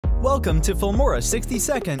Welcome to Filmora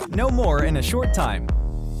 60-second, no more in a short time.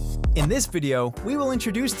 In this video, we will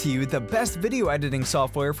introduce to you the best video editing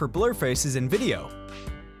software for blur faces in video.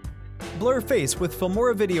 Blur face with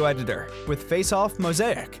Filmora Video Editor with Face-Off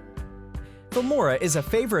Mosaic. Filmora is a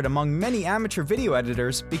favorite among many amateur video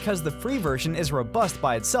editors because the free version is robust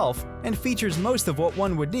by itself and features most of what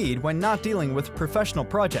one would need when not dealing with professional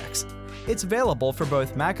projects. It's available for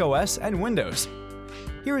both macOS and Windows.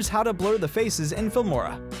 Here is how to blur the faces in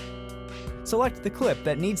Filmora. Select the clip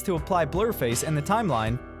that needs to apply blur face in the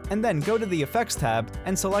timeline, and then go to the Effects tab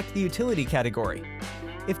and select the Utility category.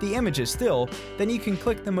 If the image is still, then you can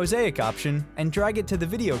click the Mosaic option and drag it to the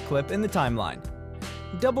video clip in the timeline.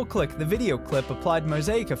 Double-click the video clip applied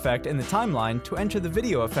mosaic effect in the timeline to enter the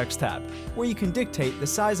Video Effects tab, where you can dictate the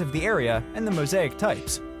size of the area and the mosaic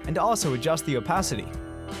types, and also adjust the opacity.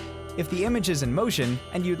 If the image is in motion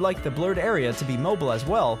and you'd like the blurred area to be mobile as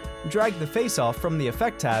well, drag the face-off from the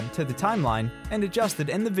Effect tab to the timeline and adjust it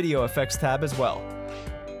in the Video Effects tab as well.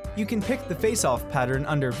 You can pick the face-off pattern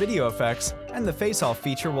under Video Effects, and the face-off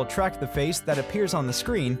feature will track the face that appears on the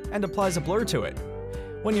screen and applies a blur to it.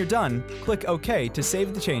 When you're done, click OK to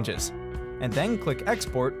save the changes, and then click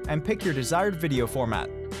Export and pick your desired video format.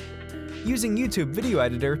 Using YouTube Video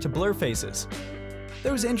Editor to blur faces.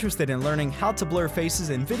 Those interested in learning how to blur faces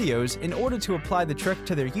in videos in order to apply the trick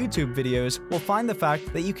to their YouTube videos will find the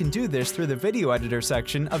fact that you can do this through the Video Editor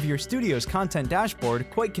section of your studio's content dashboard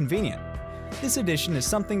quite convenient. This addition is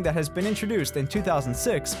something that has been introduced in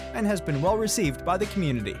 2006 and has been well received by the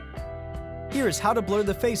community. Here is how to blur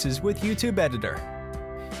the faces with YouTube Editor.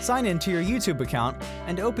 Sign in to your YouTube account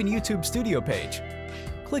and open YouTube Studio page.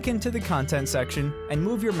 Click into the Content section and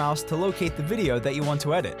move your mouse to locate the video that you want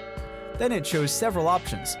to edit. Then it shows several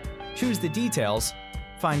options. Choose the Details,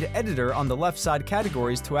 find Editor on the left side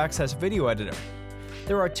categories to access Video Editor.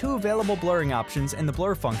 There are two available blurring options in the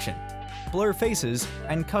Blur function: Blur Faces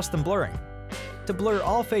and Custom Blurring. To blur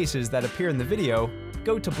all faces that appear in the video,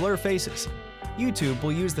 go to Blur Faces. YouTube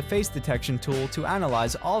will use the face detection tool to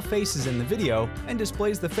analyze all faces in the video and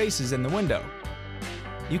displays the faces in the window.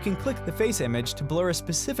 You can click the face image to blur a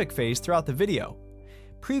specific face throughout the video.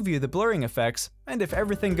 Preview the blurring effects, and if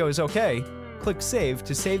everything goes okay, click Save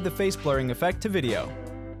to save the face blurring effect to video.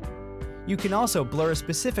 You can also blur a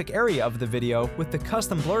specific area of the video with the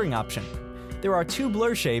Custom Blurring option. There are two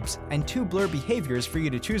blur shapes and two blur behaviors for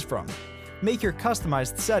you to choose from. Make your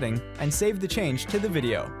customized setting and save the change to the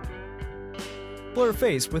video. Blur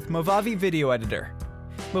face with Movavi Video Editor.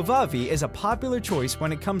 Movavi is a popular choice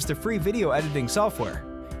when it comes to free video editing software.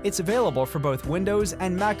 It's available for both Windows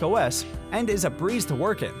and macOS and is a breeze to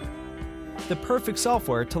work in. The perfect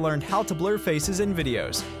software to learn how to blur faces in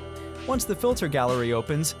videos. Once the filter gallery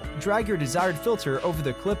opens, drag your desired filter over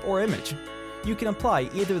the clip or image. You can apply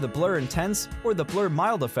either the Blur Intense or the Blur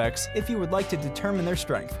Mild effects if you would like to determine their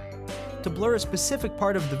strength. To blur a specific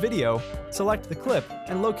part of the video, select the clip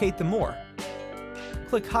and locate the More.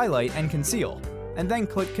 Click Highlight and Conceal, and then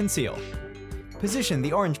click Conceal. Position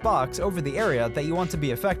the orange box over the area that you want to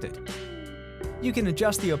be affected. You can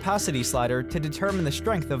adjust the opacity slider to determine the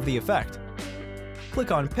strength of the effect. Click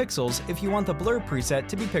on Pixels if you want the blur preset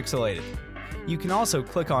to be pixelated. You can also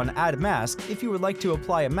click on Add Mask if you would like to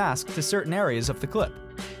apply a mask to certain areas of the clip.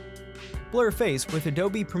 Blur face with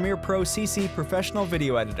Adobe Premiere Pro CC Professional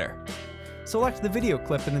Video Editor. Select the video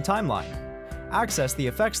clip in the timeline. Access the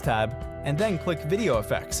Effects tab, and then click Video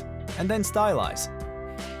Effects, and then Stylize.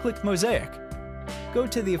 Click Mosaic. Go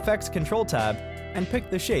to the Effects Control tab and pick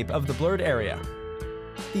the shape of the blurred area.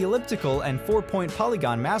 The elliptical and 4-point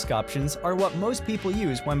polygon mask options are what most people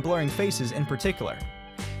use when blurring faces in particular.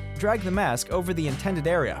 Drag the mask over the intended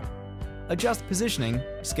area. Adjust positioning,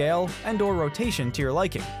 scale, and/or rotation to your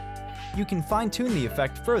liking. You can fine-tune the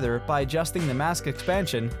effect further by adjusting the mask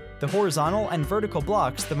expansion, the horizontal and vertical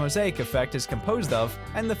blocks the mosaic effect is composed of,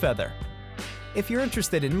 and the feather. If you're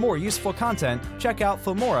interested in more useful content, check out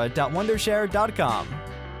filmora.wondershare.com.